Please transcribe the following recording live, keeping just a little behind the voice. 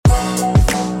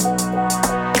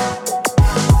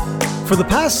For the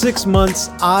past 6 months,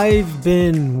 I've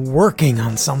been working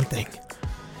on something.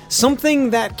 Something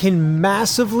that can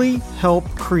massively help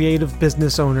creative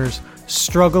business owners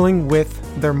struggling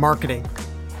with their marketing.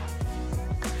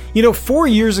 4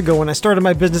 years ago when I started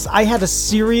my business, I had a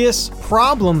serious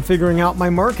problem figuring out my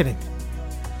marketing.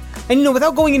 And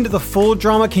without going into the full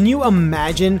drama, can you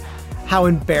imagine how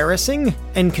embarrassing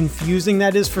and confusing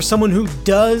that is for someone who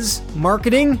does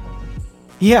marketing?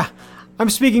 Yeah, I'm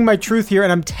speaking my truth here,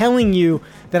 and I'm telling you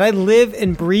that I live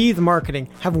and breathe marketing,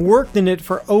 have worked in it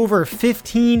for over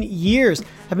 15 years,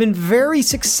 have been very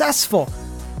successful.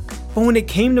 But when it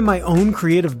came to my own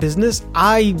creative business,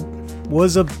 I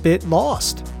was a bit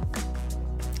lost.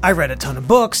 I read a ton of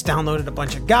books, downloaded a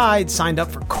bunch of guides, signed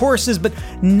up for courses, but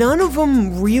none of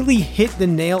them really hit the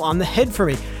nail on the head for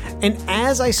me. And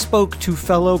as I spoke to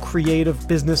fellow creative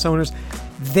business owners,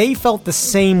 they felt the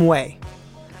same way.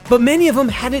 But many of them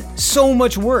had it so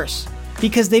much worse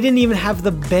because they didn't even have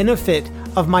the benefit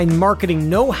of my marketing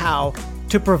know-how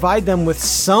to provide them with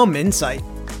some insight.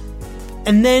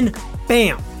 And then,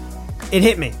 bam, it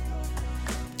hit me.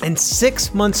 And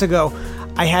 6 months ago,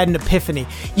 I had an epiphany.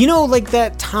 Like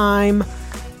that time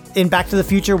in Back to the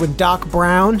Future when Doc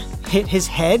Brown hit his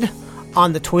head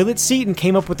on the toilet seat and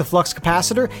came up with the flux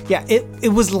capacitor? Yeah,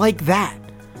 it was like that.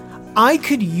 I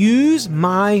could use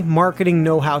my marketing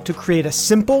know-how to create a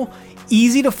simple,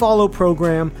 easy to follow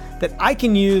program that I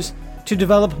can use to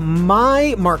develop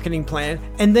my marketing plan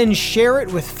and then share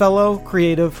it with fellow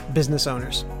creative business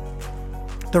owners.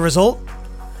 The result?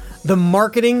 The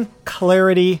Marketing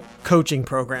Clarity Coaching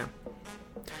Program.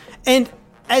 And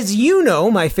as you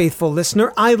know, my faithful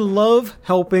listener, I love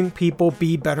helping people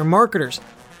be better marketers.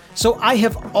 So I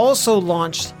have also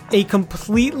launched a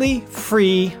completely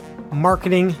free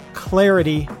Marketing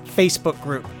Clarity Facebook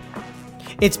group.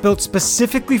 It's built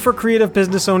specifically for creative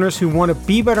business owners who want to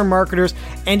be better marketers,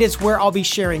 and it's where I'll be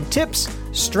sharing tips,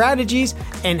 strategies,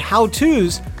 and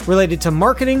how-tos related to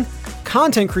marketing,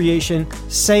 content creation,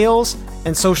 sales,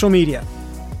 and social media.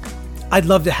 I'd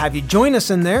love to have you join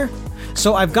us in there.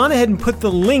 So I've gone ahead and put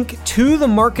the link to the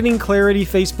Marketing Clarity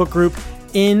Facebook group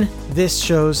in this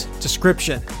show's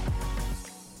description.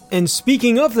 And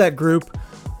speaking of that group,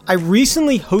 I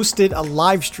recently hosted a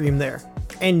live stream there,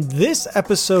 and this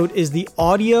episode is the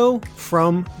audio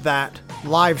from that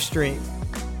live stream.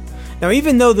 Now,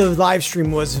 even though the live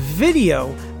stream was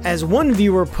video, as one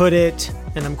viewer put it,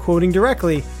 and I'm quoting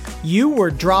directly, "You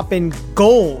were dropping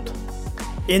gold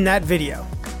in that video,"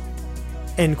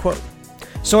 end quote.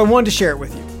 So I wanted to share it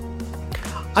with you.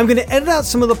 I'm going to edit out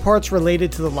some of the parts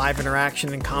related to the live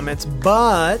interaction and comments,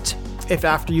 but if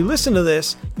after you listen to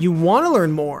this, you want to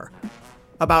learn more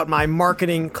about my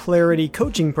Marketing Clarity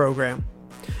Coaching Program,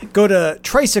 go to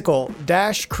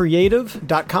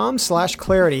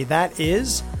tricycle-creative.com/clarity. That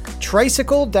is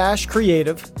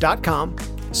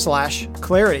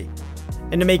tricycle-creative.com/clarity.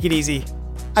 And to make it easy,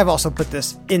 I've also put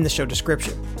this in the show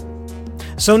description.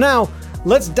 So now,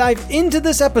 let's dive into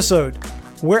this episode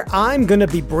where I'm going to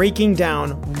be breaking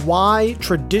down why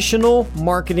traditional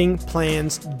marketing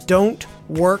plans don't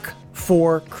work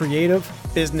for creative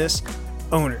business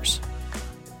owners.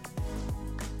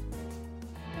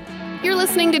 You're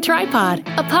listening to Tripod,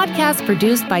 a podcast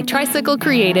produced by Tricycle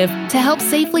Creative to help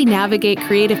safely navigate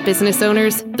creative business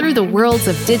owners through the worlds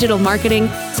of digital marketing,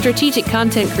 strategic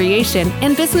content creation,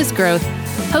 and business growth.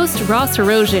 Host Ross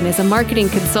Herosian is a marketing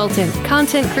consultant,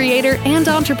 content creator, and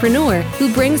entrepreneur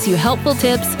who brings you helpful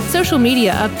tips, social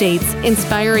media updates,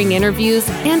 inspiring interviews,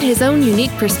 and his own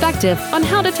unique perspective on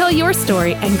how to tell your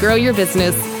story and grow your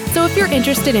business. So if you're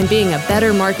interested in being a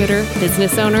better marketer,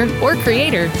 business owner, or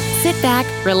creator, sit back,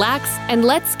 relax, and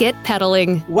let's get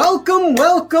pedaling. Welcome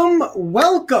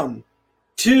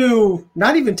to,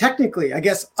 not even technically, I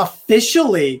guess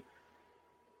officially,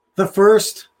 the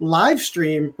first live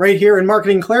stream right here in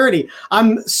Marketing Clarity.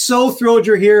 I'm so thrilled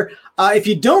you're here. If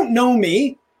you don't know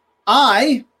me,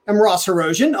 I am Ross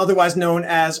Herosian, otherwise known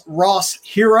as Ross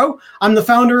Hero. I'm the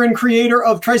founder and creator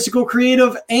of Tricycle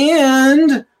Creative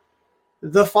and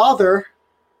the father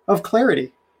of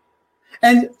Clarity.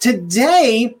 And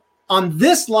today on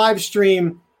this live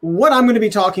stream, what I'm going to be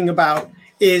talking about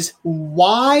is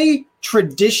why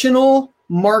traditional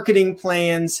marketing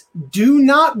plans do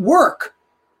not work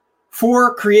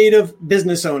for creative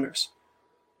business owners.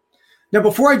 Now,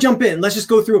 before I jump in, let's just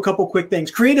go through a couple quick things.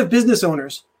 Creative business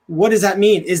owners, what does that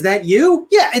mean? Is that you?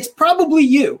 Yeah, it's probably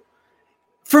you.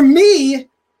 For me,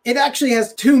 it actually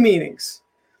has two meanings.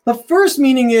 The first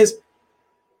meaning is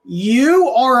you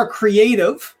are a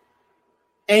creative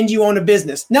and you own a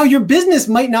business. Now, your business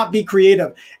might not be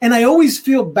creative. And I always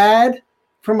feel bad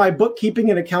from my bookkeeping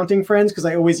and accounting friends, because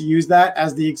I always use that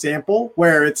as the example,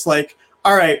 where it's like,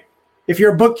 all right, if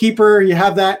you're a bookkeeper, you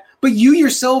have that, but you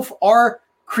yourself are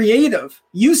creative.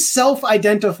 You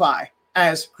self-identify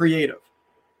as creative.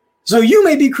 So you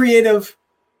may be creative,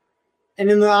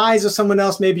 and in the eyes of someone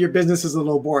else, maybe your business is a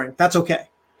little boring. That's okay.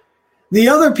 The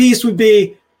other piece would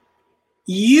be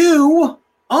you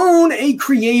own a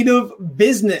creative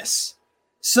business.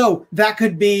 So that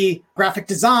could be graphic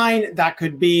design, that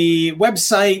could be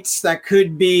websites, that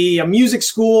could be a music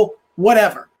school,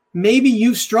 whatever. Maybe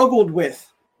you've struggled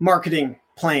with marketing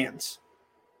plans,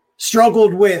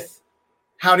 struggled with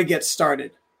how to get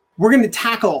started. We're going to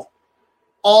tackle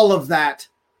all of that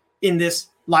in this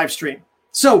live stream.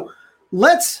 So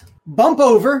let's bump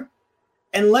over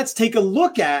and let's take a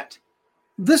look at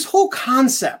this whole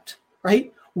concept,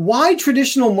 right? Why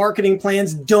traditional marketing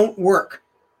plans don't work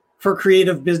for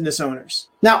creative business owners.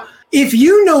 Now, if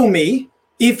you know me,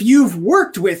 if you've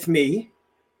worked with me,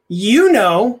 you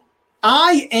know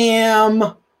I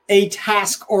am a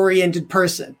task-oriented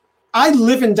person. I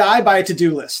live and die by a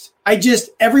to-do list.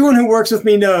 Everyone who works with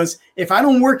me knows if I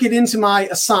don't work it into my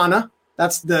Asana,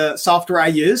 that's the software I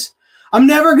use, I'm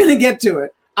never going to get to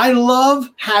it. I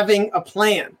love having a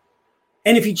plan.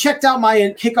 And if you checked out my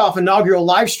kickoff inaugural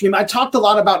live stream, I talked a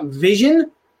lot about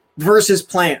vision versus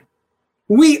plan.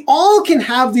 We all can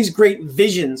have these great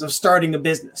visions of starting a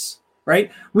business,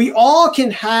 right? We all can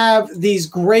have these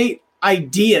great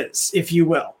ideas, if you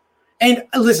will. And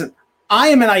listen, I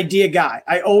am an idea guy.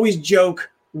 I always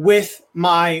joke with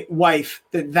my wife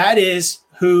that is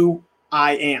who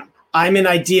I am. I'm an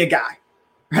idea guy,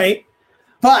 right?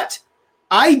 But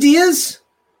ideas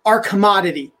are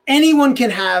commodity. Anyone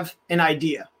can have an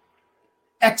idea.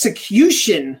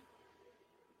 Execution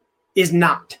is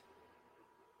not.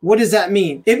 What does that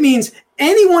mean? It means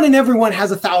anyone and everyone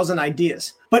has 1,000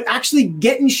 ideas, but actually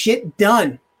getting shit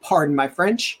done, pardon my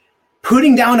French,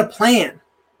 putting down a plan,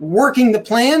 working the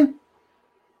plan,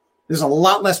 there's a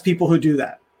lot less people who do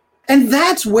that. And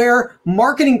that's where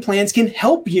marketing plans can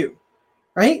help you,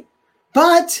 right?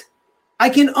 But I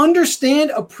can understand,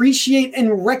 appreciate,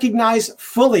 and recognize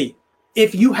fully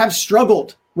if you have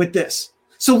struggled with this.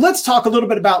 So let's talk a little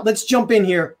bit about, let's jump in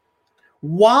here.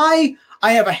 Why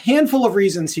I have a handful of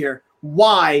reasons here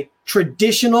why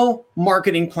traditional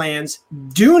marketing plans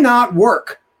do not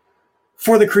work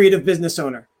for the creative business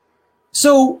owner.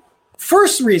 So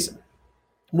first reason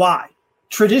why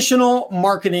traditional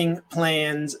marketing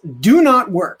plans do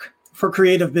not work for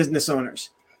creative business owners.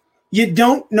 You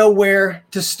don't know where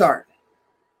to start.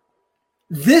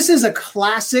 This is a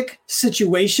classic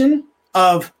situation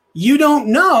of you don't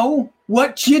know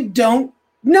what you don't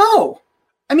know.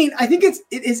 I mean, I think it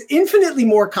is infinitely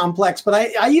more complex, but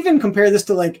I even compare this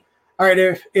to like, all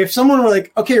right, if someone were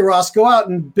like, okay, Ross, go out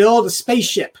and build a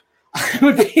spaceship, I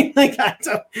would be like,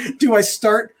 do I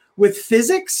start with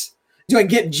physics? Do I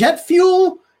get jet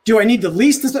fuel? Do I need to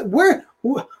lease this? Where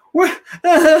do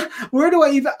I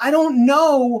even, I don't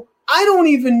know. I don't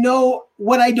even know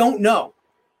what I don't know,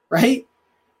 right?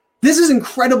 This is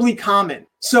incredibly common.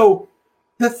 So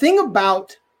the thing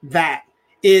about that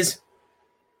is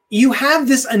you have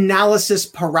this analysis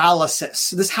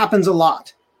paralysis. This happens a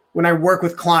lot when I work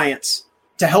with clients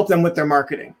to help them with their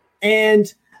marketing.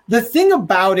 And the thing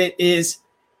about it is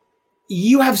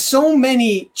you have so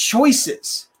many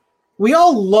choices. We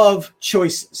all love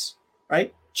choices,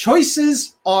 right?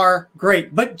 Choices are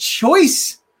great, but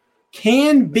choice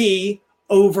can be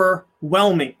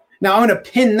overwhelming. Now, I'm going to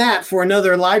pin that for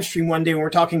another live stream one day when we're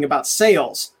talking about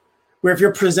sales, where if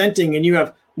you're presenting and you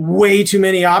have way too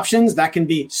many options, that can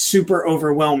be super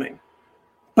overwhelming.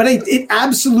 But it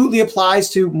absolutely applies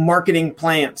to marketing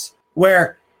plans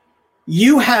where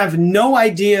you have no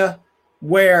idea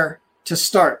where to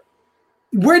start.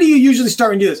 Where do you usually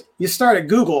start when you do this? You start at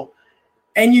Google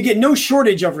and you get no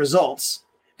shortage of results.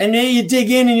 And then you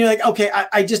dig in and you're like, okay,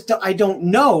 I don't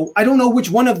know. I don't know which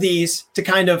one of these to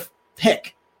kind of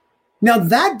pick. Now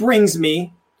that brings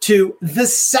me to the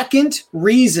second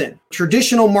reason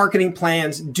traditional marketing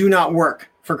plans do not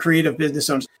work for creative business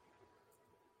owners.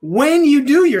 When you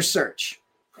do your search,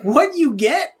 what you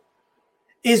get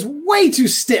is way too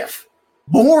stiff,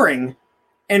 boring,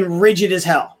 and rigid as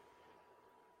hell.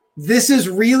 This is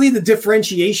really the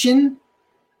differentiation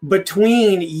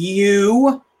between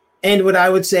you and what I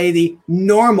would say the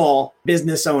normal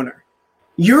business owner.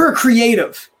 You're a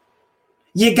creative.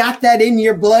 You got that in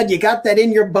your blood. You got that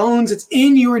in your bones. It's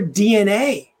in your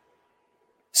DNA.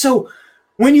 So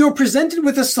when you're presented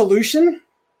with a solution,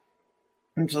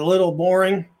 it's a little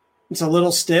boring, it's a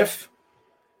little stiff,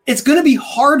 it's going to be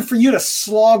hard for you to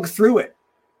slog through it.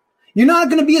 You're not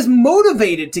going to be as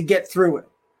motivated to get through it.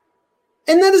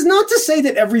 And that is not to say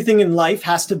that everything in life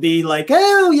has to be like,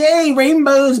 oh, yay,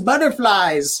 rainbows,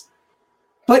 butterflies.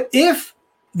 But if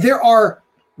there are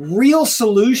real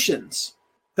solutions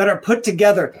that are put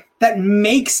together that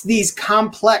makes these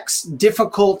complex,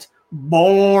 difficult,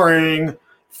 boring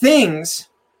things,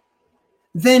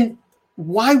 then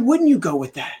why wouldn't you go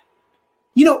with that?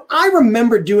 I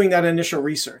remember doing that initial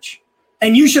research.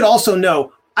 And you should also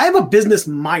know, I have a business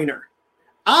minor.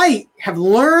 I have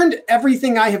learned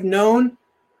everything I have known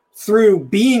through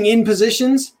being in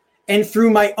positions and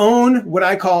through my own, what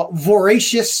I call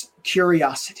voracious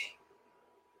curiosity.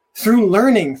 Through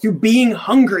learning, through being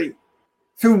hungry,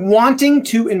 through wanting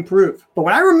to improve. But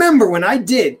when I remember when I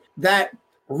did that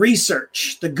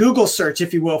research, the Google search,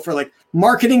 if you will, for like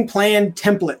marketing plan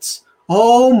templates,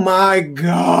 oh my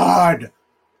God.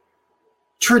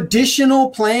 Traditional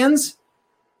plans,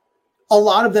 a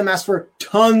lot of them ask for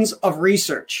tons of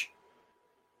research.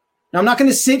 Now, I'm not going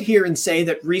to sit here and say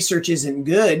that research isn't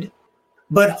good,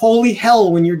 but holy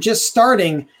hell, when you're just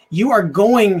starting, you are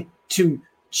going to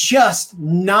just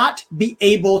not be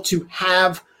able to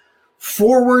have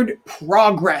forward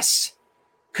progress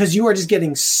because you are just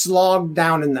getting slogged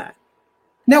down in that.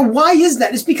 Now, why is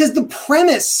that? It's because the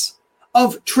premise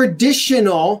of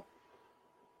traditional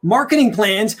marketing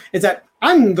plans is that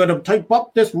I'm going to type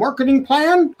up this marketing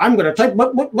plan. I'm going to type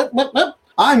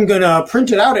I'm going to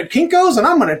print it out at Kinko's and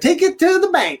I'm going to take it to the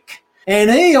bank. And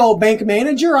hey, old bank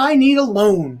manager, I need a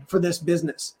loan for this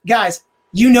business. Guys,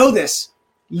 you know this.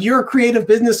 You're creative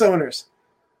business owners.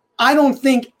 I don't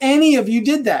think any of you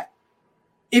did that.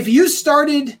 If you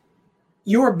started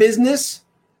your business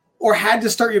or had to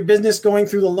start your business going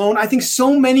through the loan, I think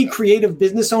so many creative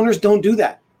business owners don't do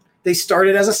that. They start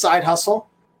it as a side hustle.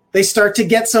 They start to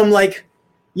get some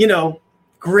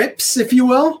grips, if you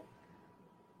will.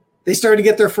 They started to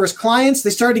get their first clients. They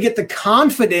started to get the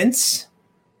confidence.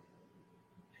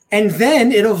 And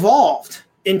then it evolved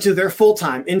into their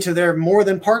full-time, into their more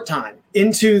than part-time,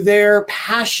 into their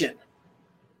passion.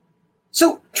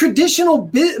 So traditional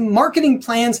marketing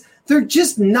plans, they're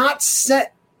just not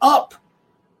set up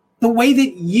the way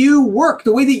that you work,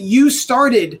 the way that you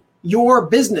started your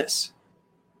business.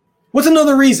 What's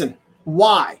another reason?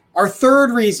 Why? Our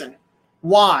third reason.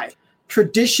 Why?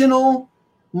 Traditional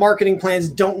marketing plans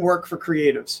don't work for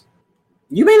creatives.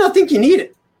 You may not think you need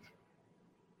it.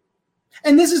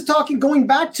 And this is going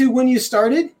back to when you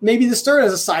started, maybe to start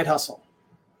as a side hustle,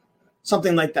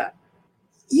 something like that.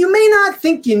 You may not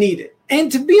think you need it.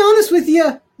 And to be honest with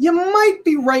you, you might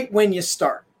be right when you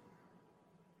start.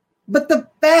 But the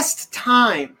best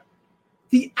time,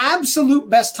 the absolute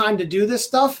best time to do this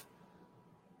stuff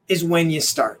is when you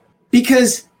start.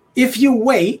 Because if you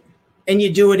wait and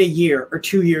you do it a year or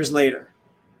 2 years later,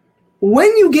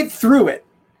 when you get through it,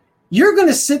 you're going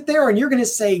to sit there and you're going to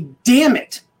say, damn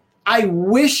it, I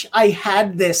wish I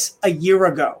had this a year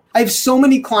ago. I have so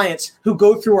many clients who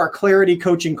go through our Clarity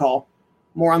coaching call,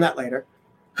 more on that later,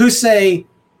 who say,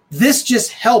 this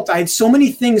just helped. I had so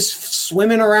many things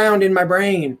swimming around in my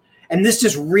brain, and this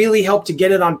just really helped to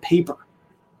get it on paper,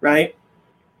 right?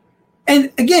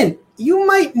 And again, you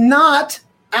might not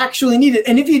actually need it.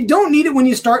 And if you don't need it when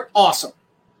you start, awesome.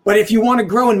 But if you want to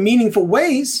grow in meaningful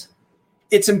ways,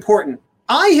 it's important.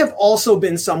 I have also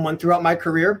been someone throughout my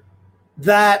career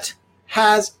that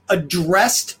has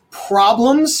addressed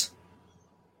problems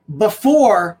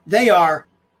before they are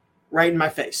right in my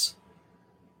face.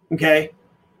 Okay?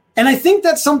 And I think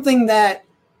that's something that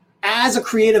as a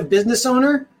creative business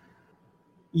owner,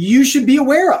 you should be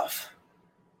aware of,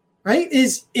 right?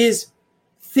 Is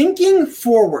thinking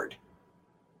forward.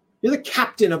 You're the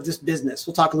captain of this business.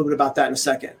 We'll talk a little bit about that in a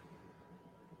second.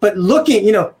 But looking,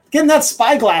 getting that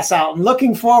spyglass out and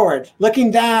looking forward, looking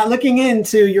down, looking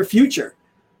into your future.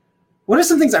 What are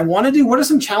some things I want to do? What are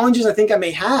some challenges I think I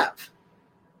may have?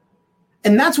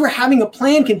 And that's where having a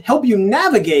plan can help you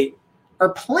navigate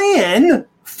or plan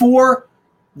for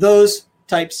those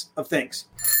types of things.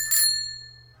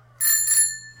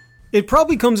 It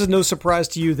probably comes as no surprise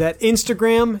to you that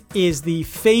Instagram is the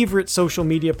favorite social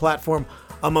media platform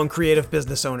among creative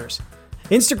business owners.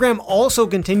 Instagram also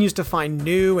continues to find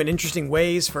new and interesting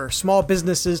ways for small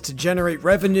businesses to generate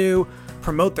revenue,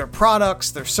 promote their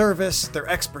products, their service, their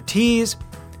expertise.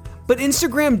 But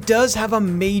Instagram does have a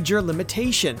major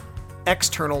limitation: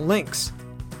 external links.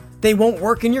 They won't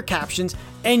work in your captions,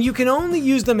 and you can only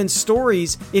use them in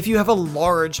stories if you have a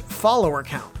large follower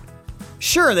count.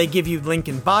 Sure, they give you link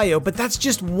in bio, but that's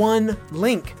just one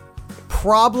link.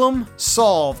 Problem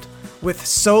solved with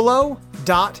Solo.to.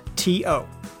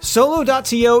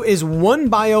 Solo.to is one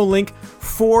bio link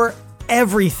for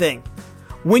everything.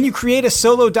 When you create a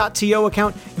Solo.to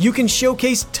account, you can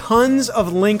showcase tons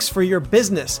of links for your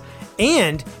business.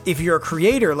 And if you're a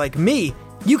creator like me,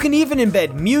 you can even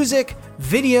embed music,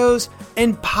 videos,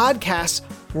 and podcasts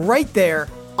right there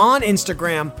on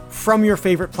Instagram from your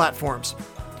favorite platforms.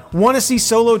 Want to see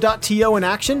Solo.to in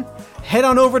action? Head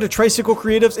on over to Tricycle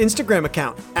Creative's Instagram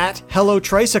account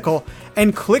 @HelloTricycle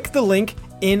and click the link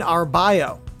in our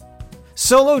bio.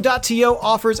 Solo.to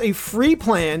offers a free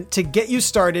plan to get you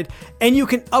started, and you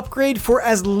can upgrade for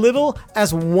as little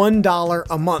as $1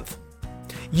 a month.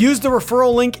 Use the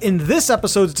referral link in this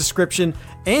episode's description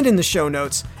and in the show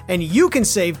notes, and you can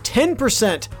save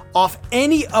 10% off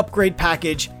any upgrade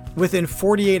package within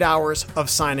 48 hours of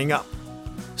signing up.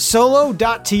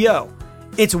 Solo.to.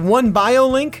 It's one bio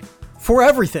link for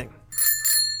everything.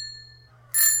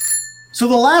 So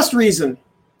the last reason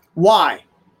why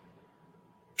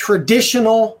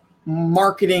traditional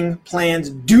marketing plans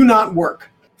do not work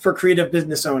for creative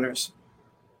business owners,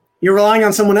 you're relying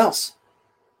on someone else.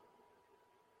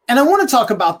 And I want to talk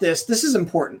about this. This is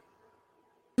important.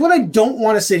 What I don't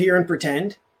want to sit here and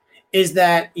pretend is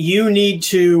that you need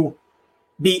to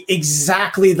be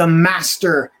exactly the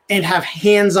master and have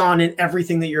hands-on in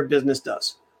everything that your business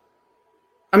does.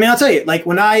 I mean, I'll tell you, like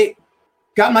when I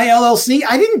got my LLC,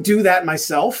 I didn't do that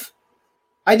myself.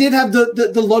 I did have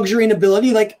the luxury and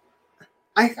ability. Like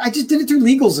I just did it through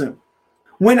LegalZoom.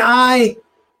 When I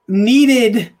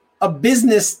needed a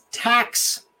business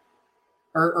tax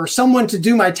or someone to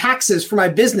do my taxes for my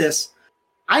business,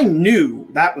 I knew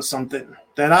that was something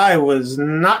that I was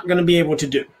not going to be able to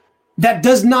do. That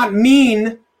does not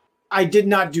mean I did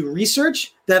not do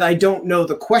research, that I don't know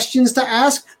the questions to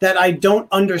ask, that I don't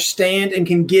understand and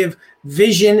can give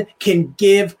vision, can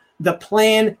give the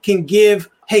plan, can give,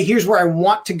 hey, here's where I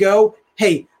want to go.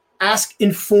 Hey, ask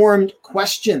informed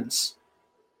questions.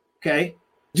 Okay?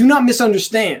 Do not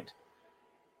misunderstand.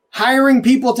 Hiring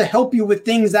people to help you with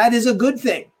things, that is a good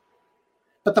thing.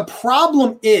 But the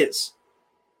problem is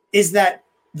that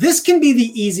this can be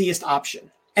the easiest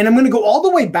option. And I'm going to go all the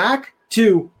way back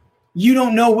to you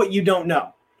don't know what you don't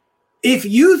know. If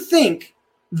you think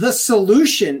the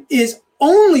solution is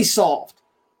only solved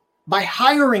by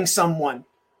hiring someone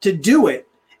to do it,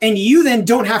 and you then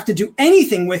don't have to do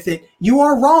anything with it, you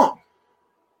are wrong.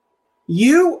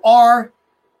 You are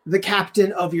the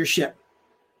captain of your ship.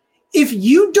 If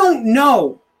you don't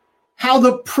know how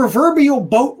the proverbial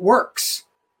boat works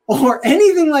or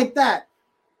anything like that,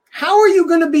 how are you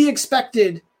going to be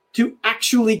expected to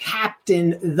actually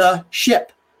captain the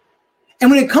ship? And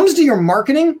when it comes to your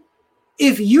marketing,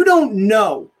 if you don't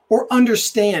know or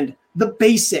understand the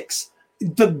basics,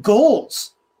 the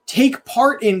goals, take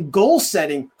part in goal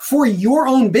setting for your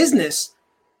own business,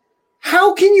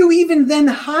 how can you even then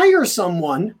hire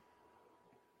someone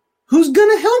who's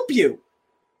going to help you?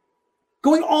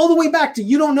 Going all the way back to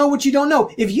you don't know what you don't know.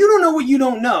 If you don't know what you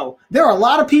don't know, there are a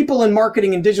lot of people in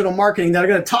marketing and digital marketing that are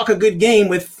going to talk a good game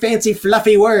with fancy,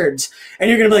 fluffy words. And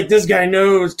you're going to be like, this guy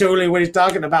knows totally what he's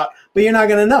talking about. But you're not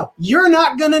going to know. You're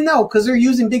not going to know because they're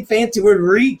using big fancy word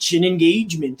reach and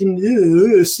engagement and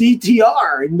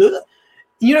CTR. And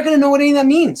you're not going to know what any of that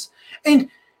means. And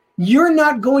you're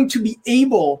not going to be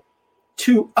able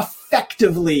to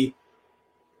effectively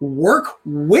work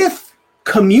with,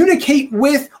 communicate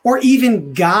with, or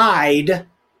even guide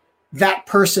that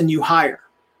person you hire.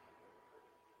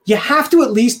 You have to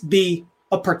at least be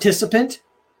a participant,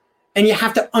 and you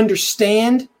have to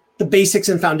understand the basics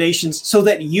and foundations so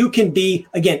that you can be,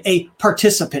 again, a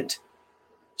participant,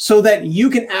 so that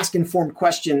you can ask informed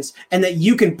questions and that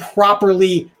you can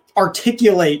properly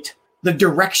articulate the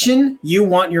direction you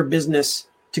want your business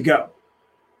to go.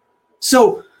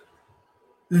 So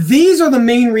these are the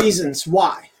main reasons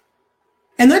why.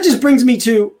 And that just brings me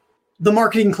to the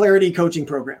Marketing Clarity Coaching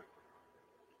Program.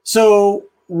 So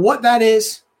what that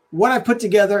is, what I put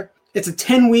together, it's a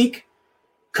 10-week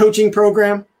coaching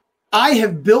program. I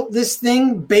have built this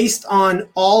thing based on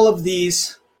all of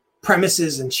these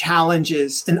premises and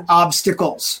challenges and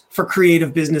obstacles for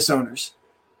creative business owners.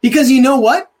 Because you know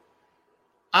what?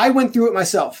 I went through it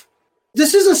myself.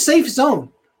 This is a safe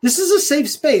zone. This is a safe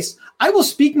space. I will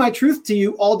speak my truth to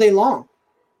you all day long.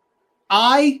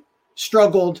 I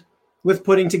struggled with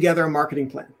putting together a marketing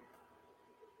plan.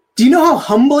 Do you know how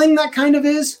humbling that kind of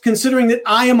is, considering that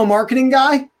I am a marketing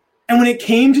guy? And when it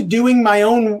came to doing my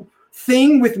own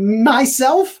thing with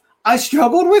myself, I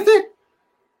struggled with it.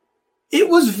 It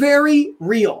was very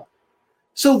real.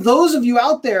 So those of you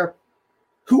out there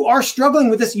who are struggling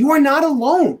with this, you are not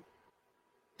alone.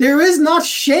 There is not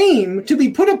shame to be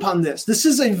put upon this. This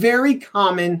is a very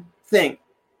common thing.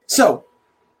 So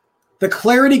the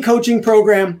Clarity Coaching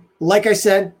Program, like I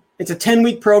said, it's a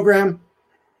 10-week program.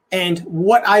 And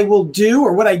what I will do,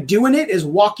 or what I do in it, is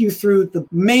walk you through the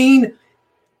main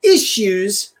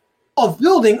issues of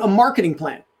building a marketing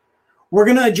plan. We're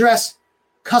going to address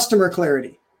customer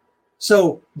clarity.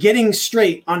 So getting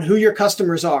straight on who your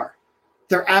customers are,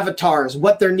 their avatars,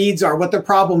 what their needs are, what their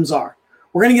problems are.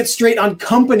 We're going to get straight on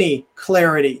company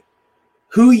clarity,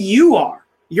 who you are,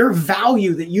 your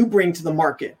value that you bring to the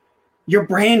market, your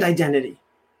brand identity.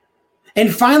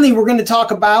 And finally, we're going to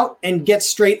talk about and get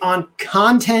straight on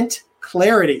content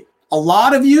clarity. A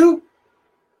lot of you,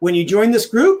 when you join this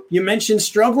group, you mentioned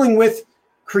struggling with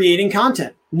creating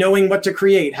content, knowing what to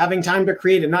create, having time to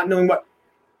create, and not knowing what.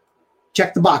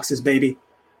 Check the boxes, baby.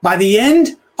 By the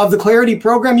end of the Clarity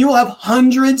program, you will have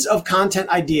hundreds of content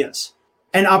ideas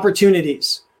and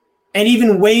opportunities, and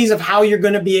even ways of how you're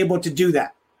going to be able to do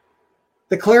that.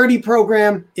 The Clarity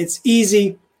program, it's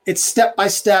easy. It's step by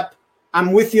step.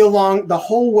 I'm with you along the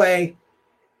whole way.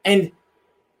 And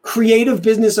creative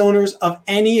business owners of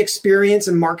any experience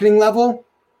and marketing level,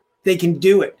 they can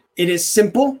do it. It is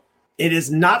simple. It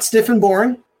is not stiff and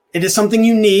boring. It is something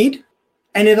you need.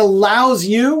 And it allows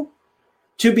you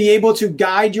to be able to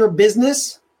guide your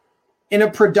business in a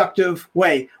productive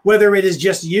way, whether it is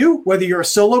just you, whether you're a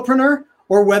solopreneur,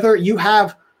 or whether you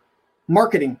have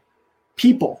marketing,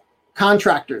 people,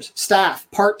 contractors, staff,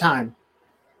 part-time,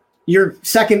 your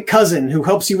second cousin who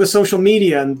helps you with social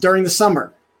media and during the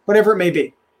summer, whatever it may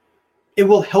be. It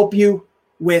will help you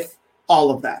with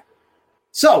all of that.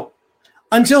 So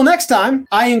until next time,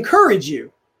 I encourage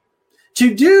you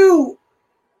to do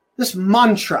this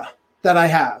mantra that I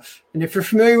have. And if you're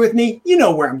familiar with me, you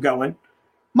know where I'm going.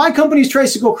 My company's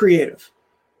Tricycle Creative.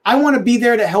 I want to be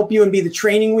there to help you and be the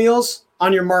training wheels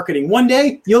on your marketing. One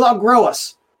day, you'll outgrow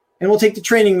us and we'll take the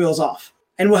training wheels off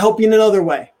and we'll help you in another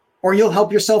way. Or you'll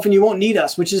help yourself and you won't need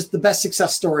us, which is the best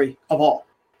success story of all.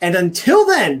 And until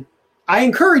then, I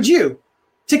encourage you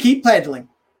to keep pedaling.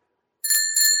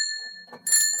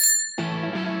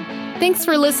 Thanks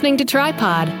for listening to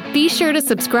Tripod. Be sure to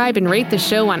subscribe and rate the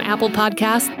show on Apple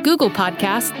Podcasts, Google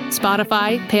Podcasts,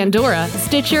 Spotify, Pandora,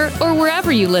 Stitcher, or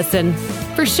wherever you listen.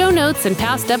 For show notes and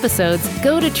past episodes,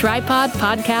 go to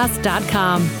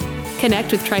tripodpodcast.com.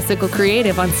 Connect with Tricycle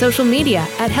Creative on social media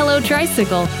at Hello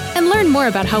Tricycle and learn more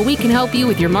about how we can help you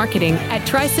with your marketing at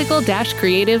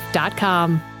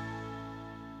tricycle-creative.com.